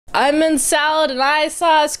I'm Mint Salad and I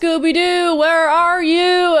saw Scooby-Doo, Where Are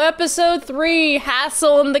You? Episode 3,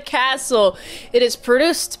 Hassle in the Castle. It is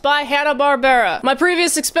produced by Hanna-Barbera. My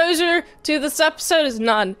previous exposure to this episode is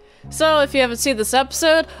none. So if you haven't seen this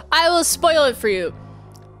episode, I will spoil it for you.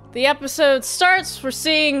 The episode starts, we're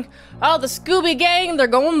seeing, oh, the Scooby gang, they're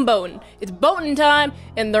going boating. It's boating time,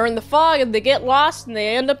 and they're in the fog, and they get lost, and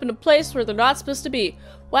they end up in a place where they're not supposed to be.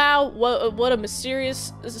 Wow, what a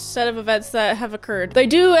mysterious set of events that have occurred. They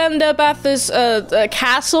do end up at this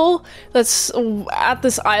castle that's at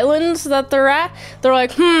this island that they're at. They're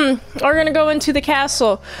like, we're gonna go into the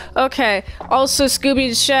castle. Okay, also Scooby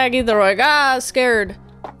and Shaggy, they're like, scared.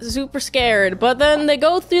 Super scared, but then they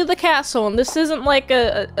go through the castle, and this isn't like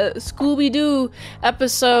a Scooby-Doo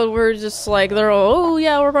episode where just like they're all, oh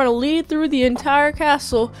yeah, we're gonna lead through the entire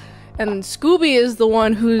castle and Scooby is the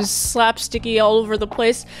one who's slapsticky all over the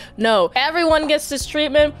place. No, everyone gets this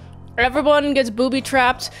treatment. Everyone gets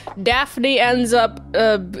booby-trapped. Daphne ends up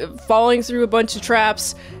falling through a bunch of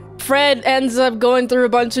traps. Fred ends up going through a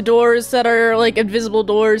bunch of doors that are like invisible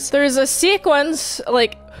doors. There's a sequence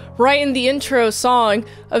like right in the intro song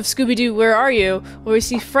of Scooby-Doo, Where Are You? Where we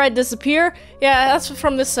see Fred disappear. Yeah, that's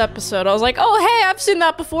from this episode. I was like, oh hey, I've seen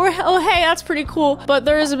that before. Oh hey, that's pretty cool. But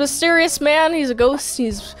there's a mysterious man, he's a ghost,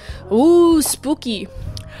 he's, ooh, spooky.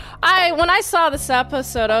 When I saw this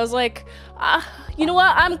episode, I was like, you know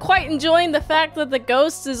what? I'm quite enjoying the fact that the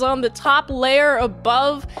ghost is on the top layer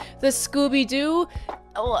above the Scooby-Doo.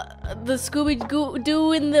 The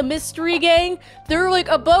Scooby-Doo and the Mystery Gang, they're like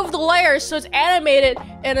above the layer, so it's animated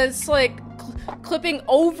and it's like clipping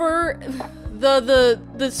over the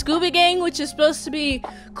Scooby Gang, which is supposed to be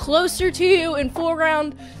closer to you in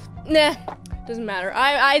foreground. Nah, doesn't matter.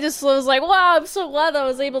 I just was like, wow, I'm so glad that I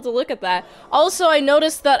was able to look at that. Also, I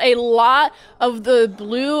noticed that a lot of the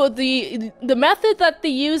blue, the method that they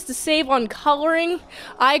use to save on coloring,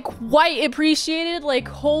 I quite appreciated. Like,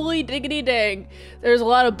 holy diggity dang. There's a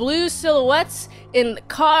lot of blue silhouettes in the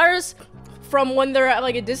cars from when they're at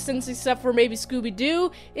like a distance, except for maybe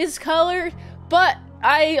Scooby-Doo is colored. But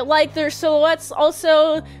I like their silhouettes.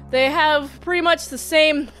 Also, they have pretty much the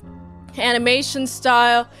same animation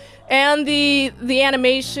style. And the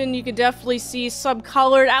animation, you can definitely see some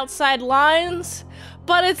colored outside lines,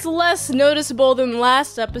 but it's less noticeable than the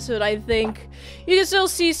last episode, I think. You can still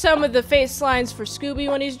see some of the face lines for Scooby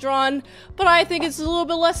when he's drawn, but I think it's a little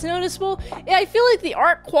bit less noticeable. Yeah, I feel like the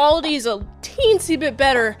art quality is a teensy bit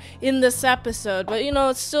better in this episode, but you know,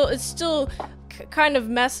 it's still kind of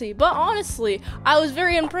messy. But honestly, I was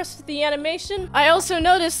very impressed with the animation. I also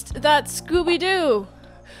noticed that Scooby-Doo,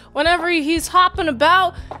 whenever he's hopping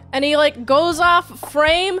about and he like goes off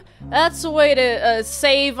frame, that's a way to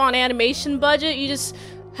save on animation budget. You just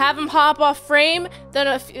have him hop off frame, then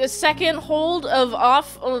a second hold of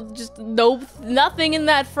off, just nothing in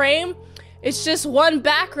that frame. It's just one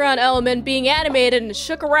background element being animated and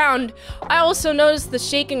shook around. I also noticed the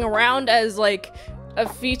shaking around as like a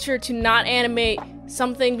feature to not animate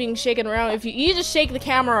something being shaken around. If you just shake the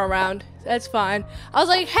camera around, that's fine. I was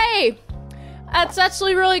like, hey, that's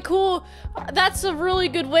actually really cool. That's a really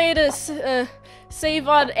good way to save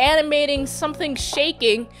on animating something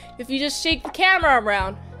shaking if you just shake the camera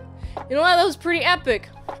around. You know what? That was pretty epic.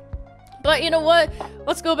 But you know what?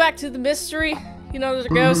 Let's go back to the mystery. You know, there's a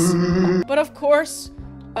ghost. But of course,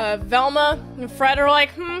 Velma and Fred are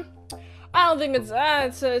like, I don't think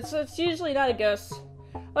it's usually not a ghost.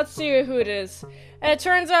 Let's see who it is. And it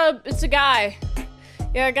turns out it's a guy.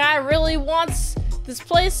 Yeah, a guy really wants this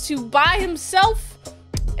place to by himself,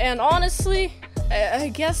 and honestly, I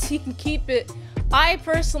guess he can keep it. I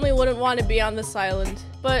personally wouldn't want to be on this island,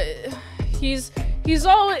 but he's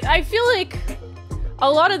always, I feel like a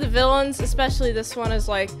lot of the villains, especially this one, is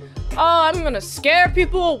like, oh, I'm gonna scare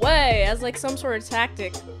people away as like some sort of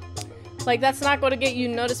tactic. Like, that's not going to get you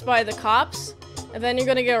noticed by the cops, and then you're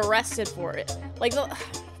gonna get arrested for it. Like,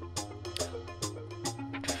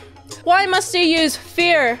 why must you use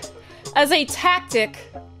fear as a tactic?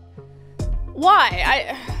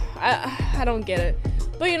 Why? I don't get it.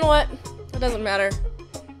 But you know what? It doesn't matter.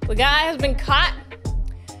 The guy has been caught,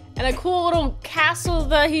 and a cool little castle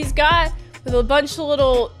that he's got with a bunch of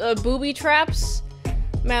little booby traps.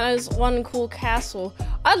 Man, that is one cool castle.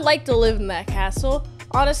 I'd like to live in that castle,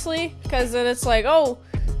 honestly, because then it's like, oh,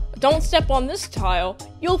 don't step on this tile.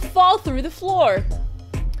 You'll fall through the floor.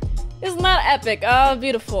 Isn't that epic?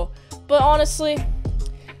 Beautiful. But honestly,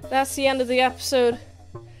 that's the end of the episode.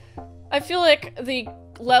 I feel like the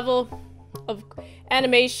level of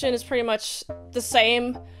animation is pretty much the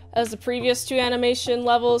same as the previous two animation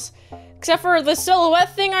levels, except for the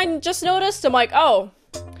silhouette thing I just noticed. I'm like, oh,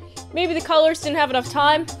 maybe the colors didn't have enough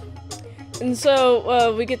time. And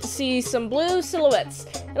so we get to see some blue silhouettes.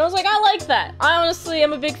 And I was like, I like that. I honestly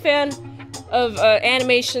am a big fan of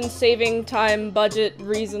animation, saving time, budget,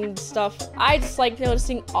 reason stuff. I just like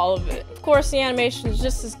noticing all of it. Of course, the animation is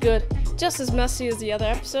just as good, just as messy as the other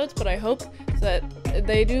episodes, but I hope that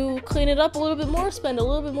they do clean it up a little bit more, spend a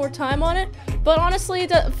little bit more time on it. But honestly,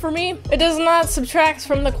 for me, it does not subtract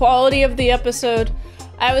from the quality of the episode.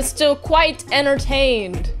 I was still quite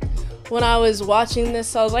entertained when I was watching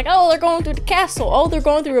this. I was like, oh, they're going through the castle. Oh, they're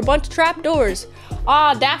going through a bunch of trapdoors.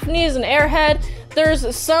 Ah, Daphne is an airhead.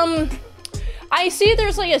 There's some... I see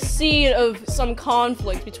there's like a seed of some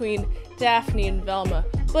conflict between Daphne and Velma,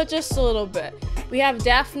 but just a little bit. We have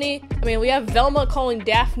Velma calling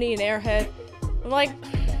Daphne an airhead. I'm like,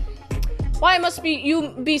 why must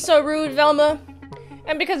you be so rude, Velma?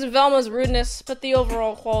 And because of Velma's rudeness, but the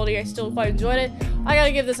overall quality, I still quite enjoyed it. I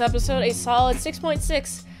gotta give this episode a solid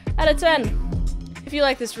 6.6 out of 10. If you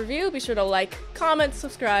like this review, be sure to like, comment,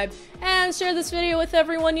 subscribe, and share this video with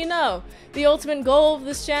everyone you know. The ultimate goal of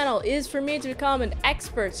this channel is for me to become an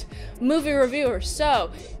expert movie reviewer, so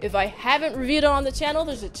if I haven't reviewed it on the channel,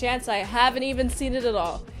 there's a chance I haven't even seen it at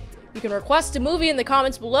all. You can request a movie in the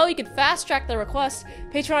comments below. You can fast track the request.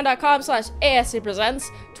 Patreon.com/ASEPresents.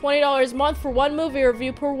 $20 a month for one movie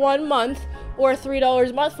review per 1 month, or $3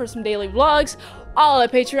 a month for some daily vlogs. All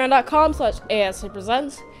at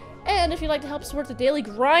Patreon.com/ASEPresents. And if you'd like to help support the daily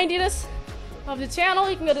grindiness of the channel,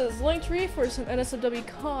 you can go to this link tree for some NSFW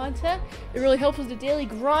content. It really helps with the daily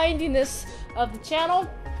grindiness of the channel.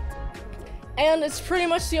 And it's pretty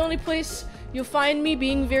much the only place you'll find me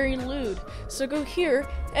being very lewd. So go here,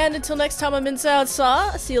 and until next time, I'm Mint Salad.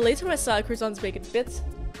 See you later, my salad croutons, bacon bits.